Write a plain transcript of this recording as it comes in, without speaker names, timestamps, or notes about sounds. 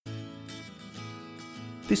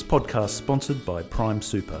This podcast is sponsored by Prime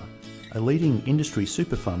Super, a leading industry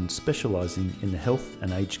super fund specialising in the health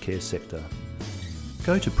and aged care sector.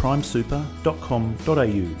 Go to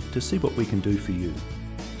primesuper.com.au to see what we can do for you.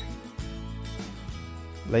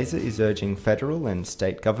 LASA is urging federal and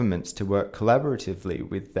state governments to work collaboratively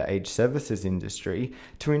with the aged services industry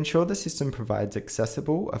to ensure the system provides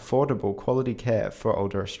accessible, affordable, quality care for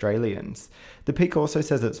older Australians. The PIC also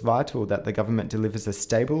says it's vital that the government delivers a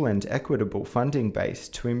stable and equitable funding base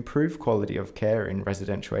to improve quality of care in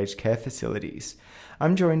residential aged care facilities.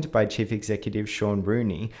 I'm joined by Chief Executive Sean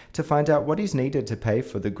Rooney to find out what is needed to pay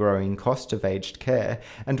for the growing cost of aged care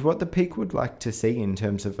and what the PIC would like to see in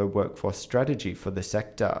terms of a workforce strategy for the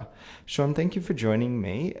sector. Sean, thank you for joining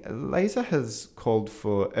me. LASA has called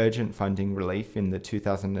for urgent funding relief in the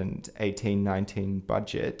 2018-19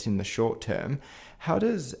 budget in the short term. How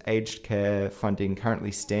does aged care funding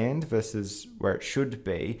currently stand versus where it should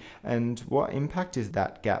be, and what impact is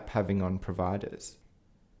that gap having on providers?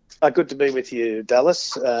 Good to be with you,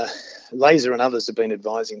 Dallas. LASA and others have been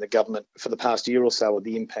advising the government for the past year or so of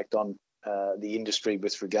the impact on the industry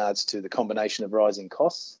with regards to the combination of rising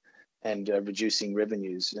costs and reducing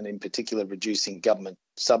revenues, and in particular reducing government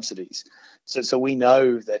subsidies. So we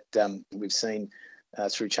know that we've seen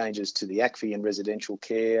through changes to the ACFI in residential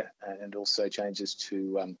care and also changes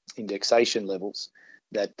to indexation levels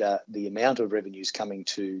that the amount of revenues coming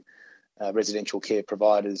to residential care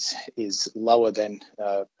providers is lower than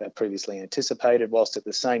previously anticipated, whilst at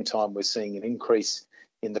the same time we're seeing an increase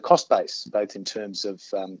in the cost base, both in terms of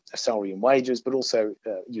salary and wages, but also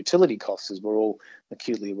utility costs, as we're all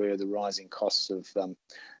acutely aware of the rising costs of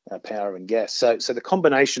power and gas. So the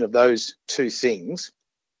combination of those two things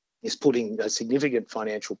is putting a significant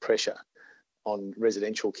financial pressure on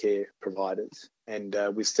residential care providers. And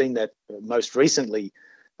we've seen that most recently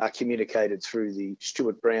communicated through the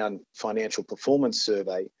Stewart-Brown Financial Performance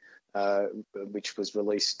Survey, which was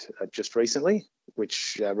released just recently,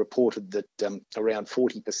 which reported that around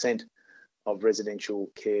 40% of residential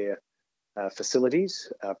care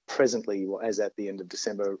facilities presently, or as at the end of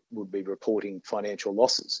December, would be reporting financial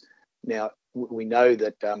losses. Now, we know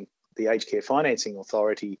that the Aged Care Financing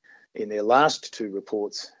Authority, in their last two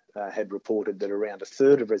reports, had reported that around a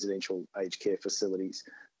third of residential aged care facilities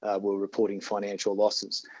were reporting financial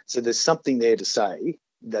losses. So there's something there to say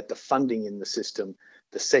that the funding in the system,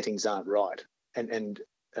 the settings aren't right. And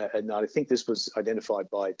I think this was identified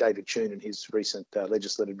by David Choon in his recent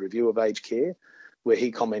legislative review of aged care, where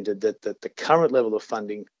he commented that the current level of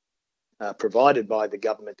funding provided by the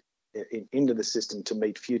government into the system to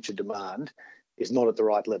meet future demand is not at the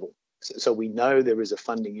right level. So we know there is a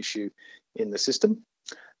funding issue in the system.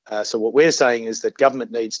 So what we're saying is that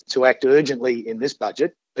government needs to act urgently in this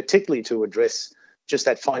budget, particularly to address just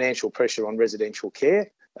that financial pressure on residential care.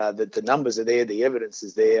 That the numbers are there, the evidence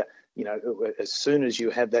is there. You know, as soon as you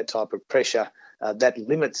have that type of pressure, that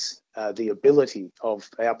limits the ability of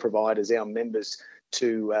our providers, our members,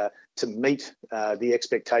 to meet the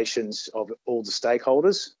expectations of all the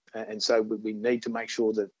stakeholders. And so we need to make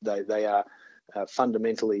sure that they are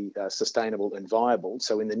fundamentally sustainable and viable.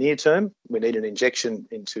 So in the near term, we need an injection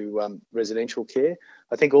into residential care.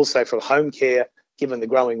 I think also for home care, given the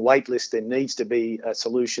growing wait list, there needs to be a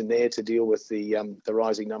solution there to deal with the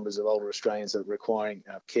rising numbers of older Australians that are requiring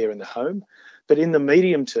care in the home. But in the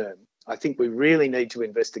medium term, I think we really need to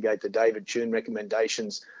investigate the David Choon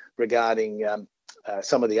recommendations regarding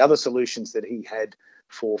some of the other solutions that he had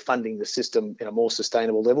for funding the system in a more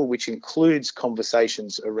sustainable level, which includes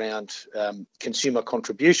conversations around consumer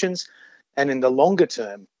contributions. And in the longer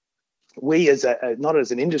term, we as not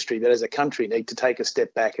as an industry, but as a country, need to take a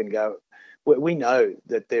step back and go, we know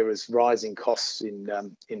that there is rising costs in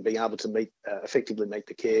being able to effectively meet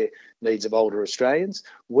the care needs of older Australians.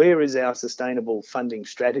 Where is our sustainable funding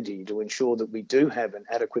strategy to ensure that we do have an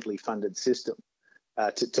adequately funded system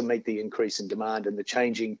to meet the increase in demand and the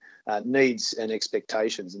changing needs and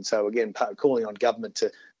expectations? And so, again, calling on government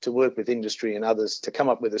to work with industry and others to come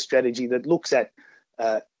up with a strategy that looks at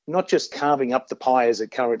not just carving up the pie as it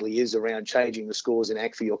currently is around changing the scores in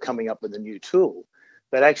ACFI or coming up with a new tool,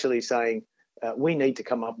 but actually saying we need to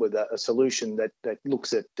come up with a solution that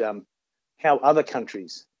looks at how other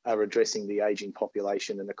countries are addressing the ageing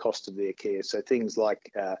population and the cost of their care. So things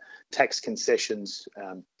like tax concessions,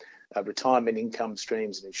 retirement income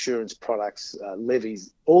streams and insurance products,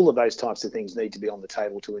 levies, all of those types of things need to be on the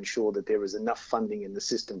table to ensure that there is enough funding in the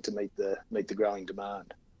system to meet the growing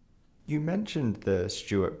demand. You mentioned the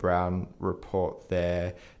Stewart-Brown report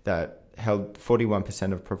there that held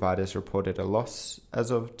 41% of providers reported a loss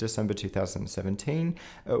as of December 2017.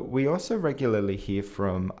 We also regularly hear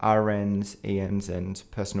from RNs, ENs, and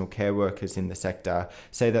personal care workers in the sector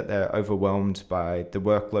say that they're overwhelmed by the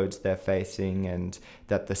workloads they're facing and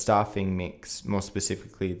that the staffing mix, more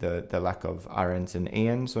specifically the lack of RNs and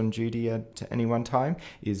ENs on duty at any one time,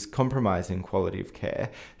 is compromising quality of care.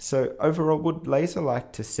 So overall, would LASA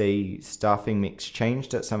like to see staffing mix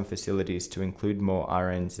changed at some facilities to include more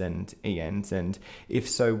RNs and ENs? And if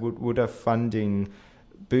so, would a funding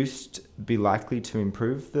boost be likely to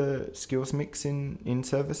improve the skills mix in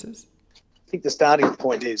services? I think the starting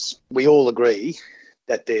point is we all agree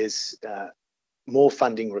that there's more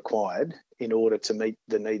funding required in order to meet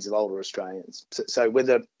the needs of older Australians. So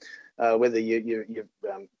whether you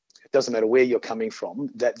it doesn't matter where you're coming from,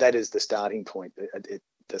 that is the starting point.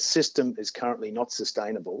 The system is currently not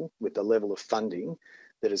sustainable with the level of funding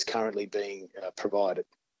that is currently being provided.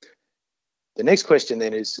 The next question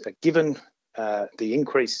then is, given the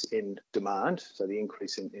increase in demand, so the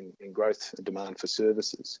increase in growth and demand for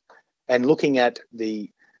services, and looking at the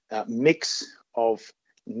mix of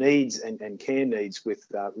needs and care needs with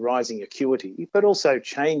rising acuity, but also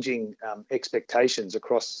changing expectations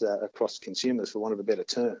across consumers, for want of a better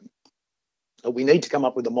term, we need to come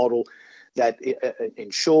up with a model that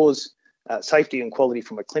ensures safety and quality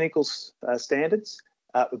from a clinical standards,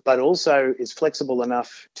 but also is flexible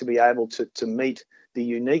enough to be able to meet the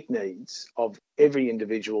unique needs of every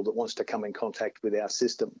individual that wants to come in contact with our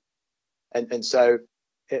system. And so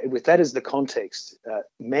with that as the context,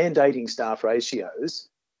 mandating staff ratios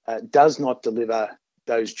does not deliver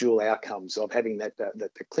those dual outcomes of having that the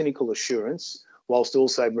clinical assurance whilst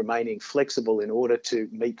also remaining flexible in order to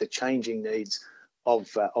meet the changing needs of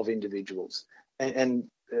individuals. And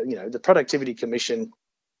the Productivity Commission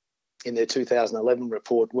in their 2011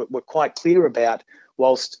 report were quite clear about,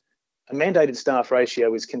 whilst a mandated staff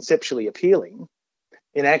ratio is conceptually appealing,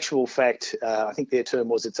 in actual fact, I think their term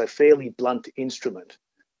was, it's a fairly blunt instrument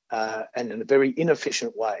and in a very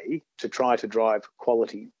inefficient way to try to drive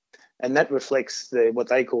quality. And that reflects what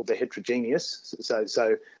they call the heterogeneous,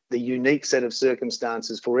 so the unique set of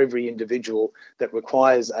circumstances for every individual that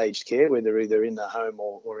requires aged care, whether either in the home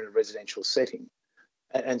or in a residential setting.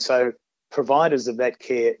 And so providers of that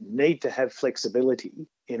care need to have flexibility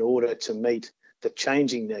in order to meet the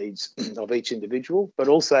changing needs of each individual, but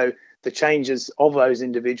also the changes of those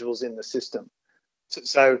individuals in the system.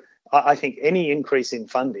 So I think any increase in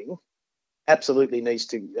funding absolutely needs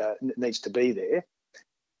to be there.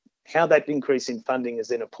 How that increase in funding is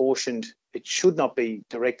then apportioned, it should not be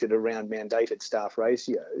directed around mandated staff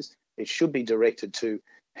ratios. It should be directed to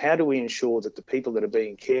how do we ensure that the people that are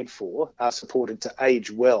being cared for are supported to age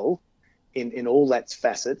well in all that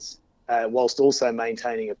facets, whilst also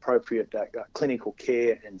maintaining appropriate clinical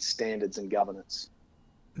care and standards and governance.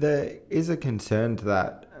 There is a concern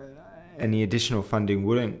that any additional funding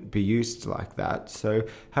wouldn't be used like that. So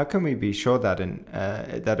how can we be sure that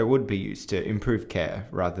that it would be used to improve care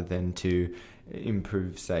rather than to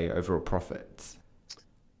improve, say, overall profits?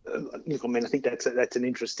 Look, I mean, I think that's an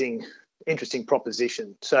interesting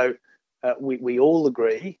proposition. So we all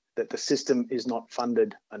agree that the system is not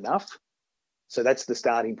funded enough. So that's the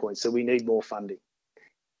starting point. So we need more funding.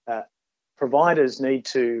 Providers need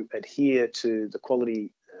to adhere to the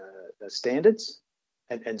quality standards.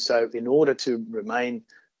 And so in order to remain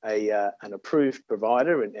an approved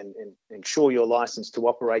provider and ensure you're licensed to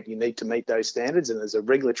operate, you need to meet those standards. And there's a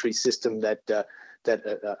regulatory system that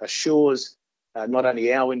assures not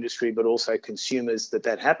only our industry, but also consumers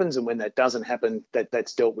that happens. And when that doesn't happen,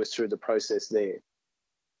 that's dealt with through the process there.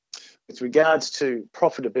 With regards to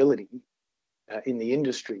profitability in the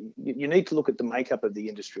industry, you need to look at the makeup of the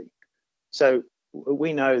industry. So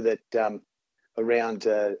we know that around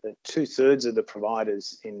 2/3 of the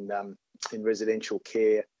providers in residential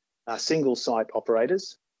care are single site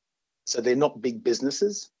operators. So they're not big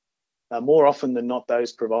businesses. More often than not,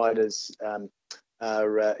 those providers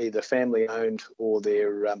are either family owned or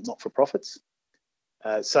they're not-for-profits.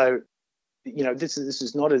 So, this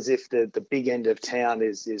is not as if the big end of town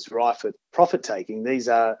is rife with profit taking. These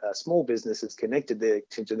are small businesses connected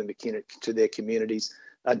to their communities,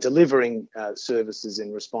 delivering services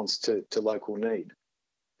in response to local need.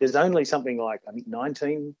 There's only something like, I think,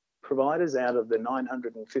 19 providers out of the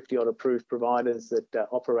 950 odd approved providers that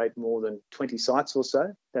operate more than 20 sites or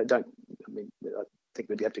so. I think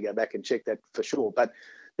we'd have to go back and check that for sure, but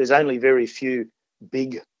there's only very few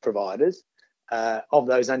big providers. Of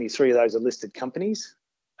those, only 3 of those are listed companies.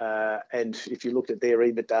 And if you looked at their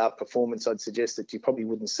EBITDA performance, I'd suggest that you probably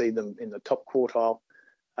wouldn't see them in the top quartile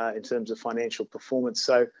in terms of financial performance.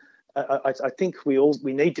 So I think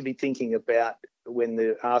we need to be thinking about, when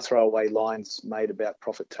there are throwaway lines made about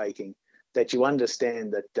profit taking, that you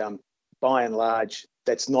understand that by and large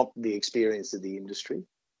that's not the experience of the industry.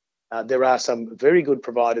 There are some very good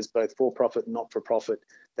providers, both for-profit and not-for-profit,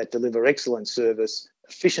 that deliver excellent service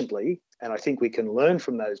efficiently, and I think we can learn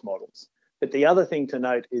from those models. But the other thing to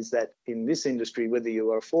note is that in this industry, whether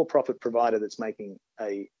you are a for-profit provider that's making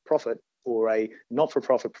a profit or a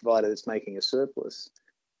not-for-profit provider that's making a surplus,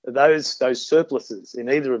 those surpluses in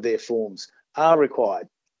either of their forms are required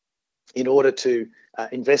in order to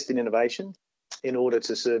invest in innovation, in order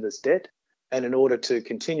to service debt, and in order to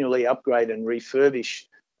continually upgrade and refurbish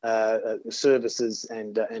services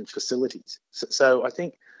and facilities. So I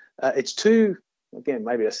think it's too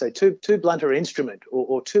blunt an instrument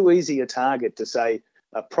or too easy a target to say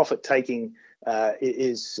profit taking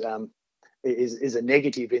is a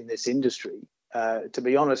negative in this industry. To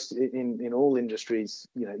be honest, in all industries,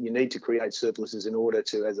 you need to create surpluses in order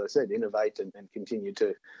to, as I said, innovate and continue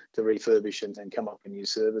to refurbish and come up with new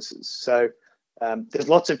services. So there's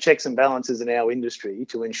lots of checks and balances in our industry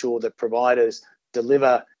to ensure that providers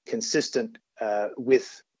deliver consistent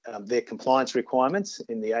with their compliance requirements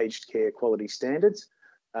in the aged care quality standards,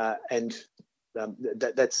 and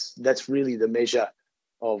that's really the measure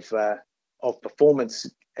of performance.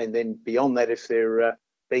 And then beyond that, if they're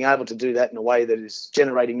being able to do that in a way that is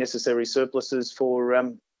generating necessary surpluses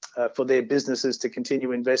for their businesses to continue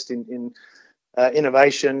to invest in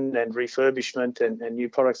innovation and refurbishment and new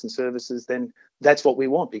products and services, then that's what we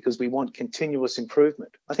want, because we want continuous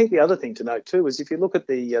improvement. I think the other thing to note too is, if you look at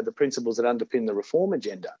the principles that underpin the reform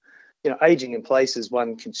agenda, ageing in place is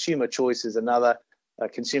one, consumer choice is another,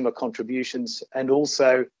 consumer contributions, and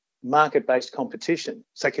also market-based competition.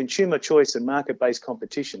 So consumer choice and market-based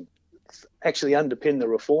competition actually underpin the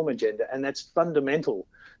reform agenda, and that's fundamental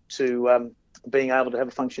to being able to have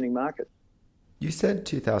a functioning market. You said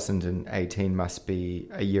 2018 must be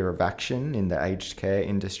a year of action in the aged care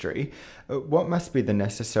industry. What must be the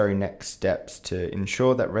necessary next steps to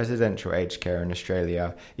ensure that residential aged care in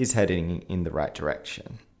Australia is heading in the right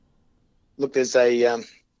direction? Look, there's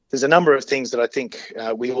a number of things that I think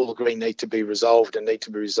we all agree need to be resolved and need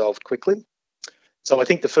to be resolved quickly. So I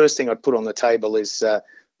think the first thing I'd put on the table is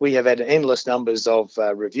we have had endless numbers of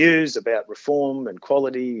reviews about reform and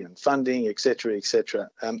quality and funding, et cetera, et cetera.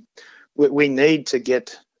 We need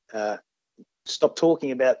to stop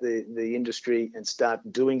talking about the industry and start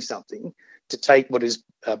doing something to take what is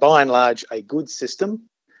by and large a good system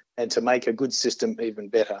and to make a good system even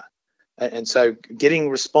better. And so getting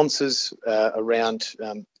responses around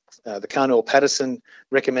the Carnell-Paterson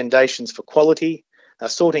recommendations for quality,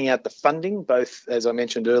 sorting out the funding, both, as I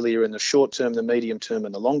mentioned earlier, in the short term, the medium term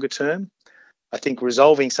and the longer term. I think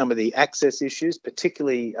resolving some of the access issues,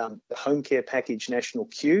 particularly the home care package national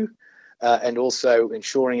queue, and also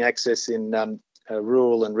ensuring access in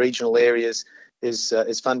rural and regional areas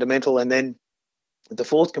is fundamental. And then the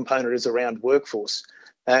fourth component is around workforce.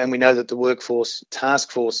 And we know that the workforce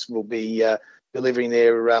task force will be delivering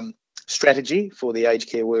their strategy for the aged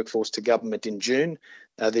care workforce to government in June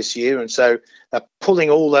this year. And so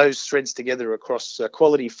pulling all those threads together across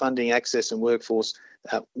quality, funding, access and workforce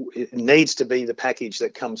it needs to be the package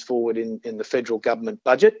that comes forward in the federal government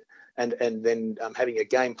budget. And then having a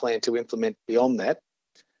game plan to implement beyond that.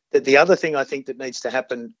 The other thing I think that needs to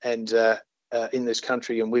happen, and in this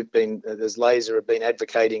country, and we've been, as LASA have been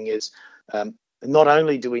advocating, is not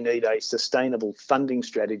only do we need a sustainable funding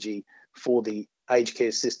strategy for the aged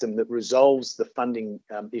care system that resolves the funding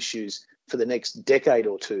issues for the next decade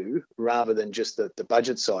or two, rather than just the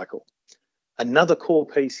budget cycle. Another core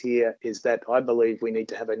piece here is that I believe we need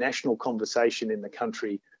to have a national conversation in the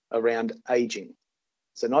country around ageing.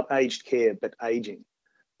 So not aged care, but ageing.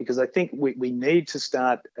 Because I think we need to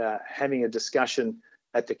start having a discussion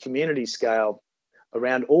at the community scale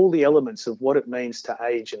around all the elements of what it means to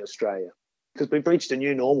age in Australia. Because we've reached a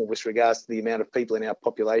new normal with regards to the amount of people in our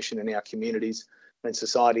population and our communities and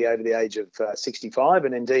society over the age of 65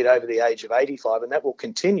 and indeed over the age of 85, and that will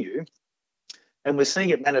continue. And we're seeing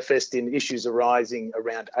it manifest in issues arising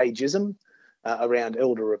around ageism, around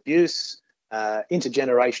elder abuse,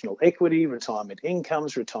 intergenerational equity, retirement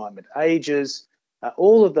incomes, retirement ages,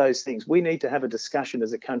 all of those things. We need to have a discussion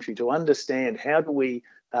as a country to understand how do we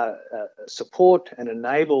support and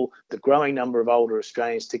enable the growing number of older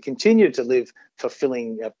Australians to continue to live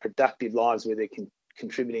fulfilling, productive lives where they're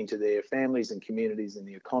contributing to their families and communities and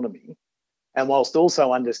the economy. And whilst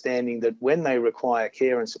also understanding that when they require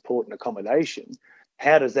care and support and accommodation,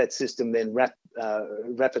 how does that system then wrap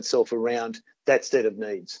itself around that set of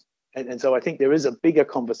needs? And so I think there is a bigger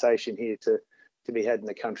conversation here to be had in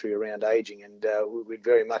the country around ageing. And we'd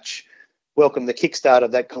very much welcome the kickstart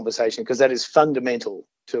of that conversation, because that is fundamental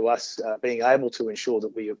to us being able to ensure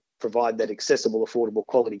that we provide that accessible, affordable,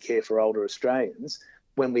 quality care for older Australians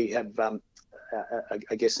when we have,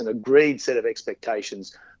 I guess, an agreed set of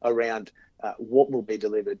expectations around what will be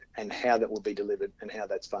delivered and how that will be delivered and how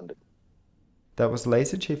that's funded. That was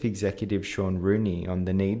LASA Chief Executive Sean Rooney on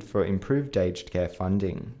the need for improved aged care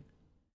funding.